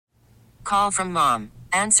call from mom.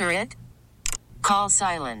 Answer it. Call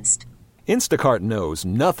silenced. Instacart knows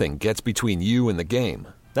nothing gets between you and the game.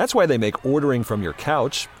 That's why they make ordering from your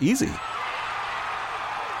couch easy.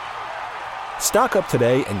 Stock up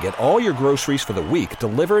today and get all your groceries for the week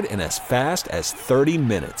delivered in as fast as 30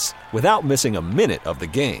 minutes without missing a minute of the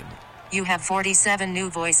game. You have 47 new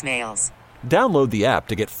voicemails. Download the app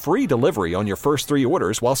to get free delivery on your first 3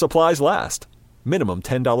 orders while supplies last. Minimum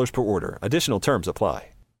 $10 per order. Additional terms apply.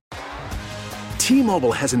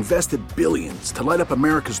 T-Mobile has invested billions to light up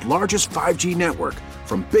America's largest 5G network,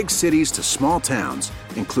 from big cities to small towns,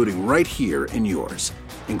 including right here in yours.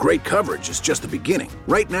 And great coverage is just the beginning.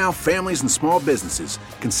 Right now, families and small businesses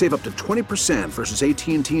can save up to 20% versus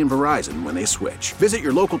AT&T and Verizon when they switch. Visit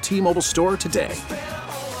your local T-Mobile store today.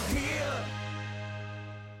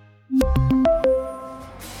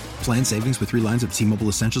 Plan savings with 3 lines of T-Mobile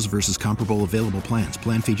Essentials versus comparable available plans.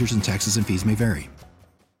 Plan features and taxes and fees may vary.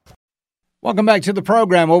 Welcome back to the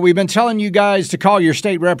program. Well, we've been telling you guys to call your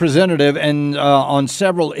state representative and on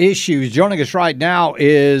several issues. Joining us right now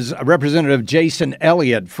is Representative Jason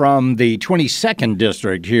Elliott from the 22nd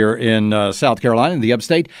District here in South Carolina, in the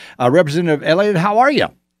upstate. Representative Elliott, how are you?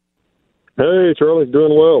 Hey, Charlie,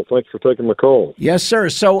 doing well. Thanks for taking my call. Yes, sir.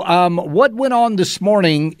 So what went on this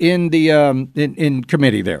morning in the in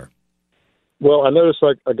committee there? Well, I noticed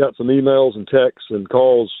I got some emails and texts and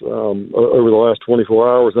calls over the last 24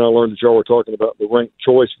 hours, and I learned that y'all were talking about the ranked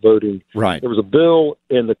choice voting. Right. There was a bill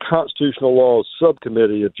in the Constitutional Laws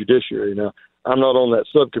Subcommittee of Judiciary. Now, I'm not on that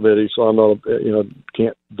subcommittee, so I'm not,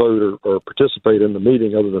 can't vote or participate in the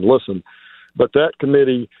meeting other than listen. But that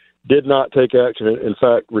committee did not take action. In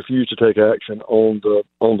fact, refused to take action on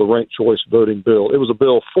the ranked choice voting bill. It was a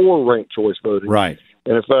bill for ranked choice voting. Right.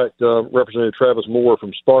 And in fact, Representative Travis Moore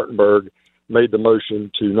from Spartanburg made the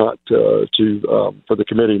motion for the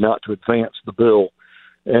committee not to advance the bill.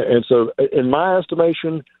 And so, in my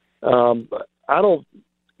estimation, I don't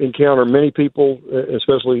encounter many people,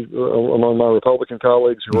 especially among my Republican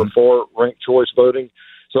colleagues, who are for ranked choice voting.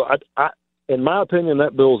 So, in my opinion,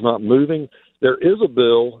 that bill is not moving. There is a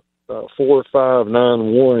bill,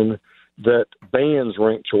 4591, that bans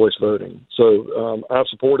ranked choice voting. So I've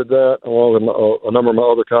supported that along with a number of my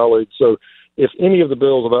other colleagues. So if any of the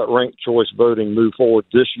bills about ranked choice voting move forward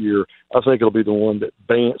this year, I think it'll be the one that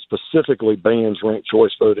specifically bans ranked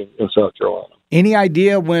choice voting in South Carolina. Any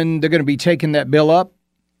idea when they're going to be taking that bill up?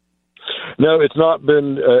 No, it's not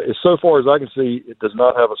been, so far as I can see, it does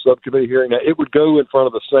not have a subcommittee hearing. Now, it would go in front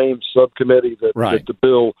of the same subcommittee that the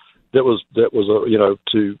bill that was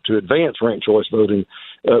to advance ranked choice voting.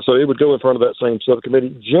 So it would go in front of that same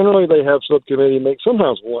subcommittee. Generally, they have subcommittee meetings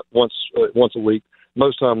sometimes once a week,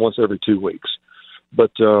 most time once every 2 weeks.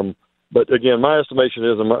 But again, my estimation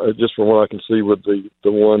is, just from what I can see with the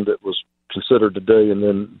one that was considered today and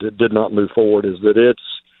then did not move forward, is that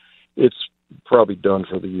it's probably done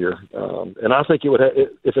for the year. And I think it would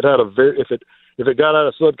if it got out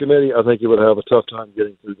of subcommittee, I think it would have a tough time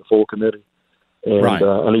getting through the full committee. And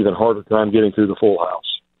an even harder time getting through the full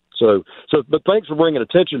House. But thanks for bringing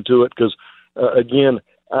attention to it, because again,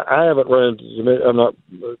 I haven't I've not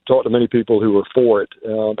talked to many people who are for it,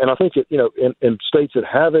 and I think in states that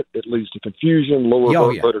have it, it leads to confusion, lower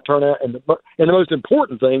voter turnout, and the most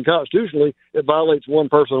important thing, constitutionally, it violates one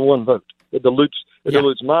person, one vote. It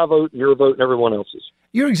dilutes my vote, your vote, and everyone else's.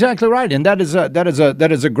 You're exactly right, and that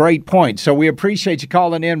is a great point. So we appreciate you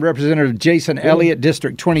calling in, Representative Jason Elliott,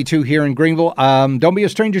 District 22 here in Greenville. Don't be a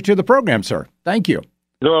stranger to the program, sir. Thank you.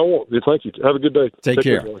 No, I won't. Thank you. Have a good day. Take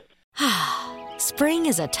care. Spring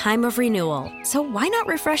is a time of renewal, so why not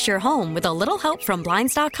refresh your home with a little help from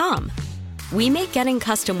Blinds.com? We make getting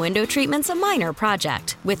custom window treatments a minor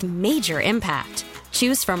project with major impact.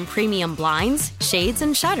 Choose from premium blinds, shades,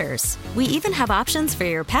 and shutters. We even have options for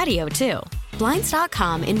your patio, too.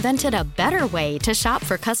 Blinds.com invented a better way to shop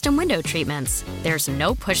for custom window treatments. There's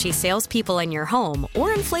no pushy salespeople in your home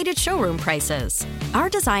or inflated showroom prices. Our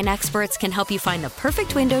design experts can help you find the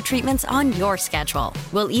perfect window treatments on your schedule.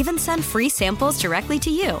 We'll even send free samples directly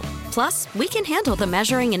to you. Plus, we can handle the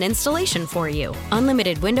measuring and installation for you.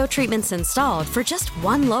 Unlimited window treatments installed for just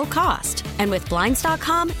one low cost. And with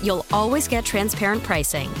Blinds.com, you'll always get transparent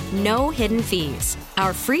pricing. No hidden fees.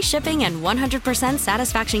 Our free shipping and 100%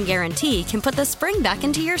 satisfaction guarantee can put the spring back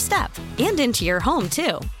into your step and into your home,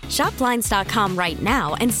 too. Shop Blinds.com right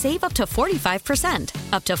now and save up to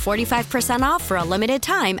 45%. Up to 45% off for a limited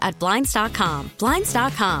time at Blinds.com.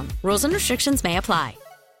 Blinds.com. Rules and restrictions may apply.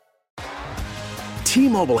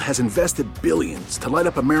 T-Mobile has invested billions to light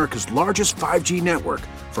up America's largest 5G network,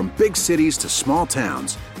 from big cities to small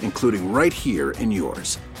towns, including right here in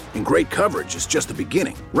yours. And great coverage is just the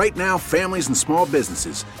beginning. Right now, families and small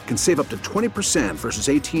businesses can save up to 20% versus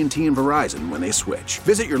AT&T and Verizon when they switch.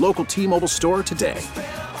 Visit your local T-Mobile store today.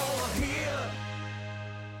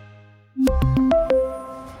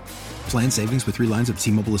 Plan savings with 3 lines of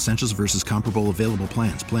T-Mobile Essentials versus comparable available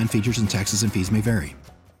plans. Plan features and taxes and fees may vary.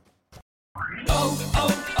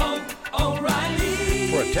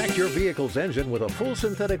 O'Reilly. Protect your vehicle's engine with a full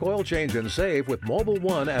synthetic oil change and save with Mobile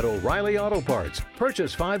One at O'Reilly Auto Parts.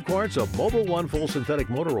 Purchase 5 quarts of Mobile One full synthetic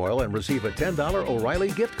motor oil and receive a $10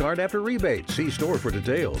 O'Reilly gift card after rebate. See store for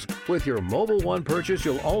details. With your Mobile One purchase,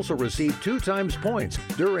 you'll also receive 2 times points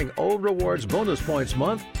during Old Rewards Bonus Points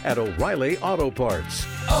Month at O'Reilly Auto Parts.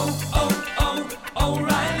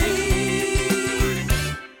 O'Reilly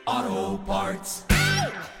Auto Parts.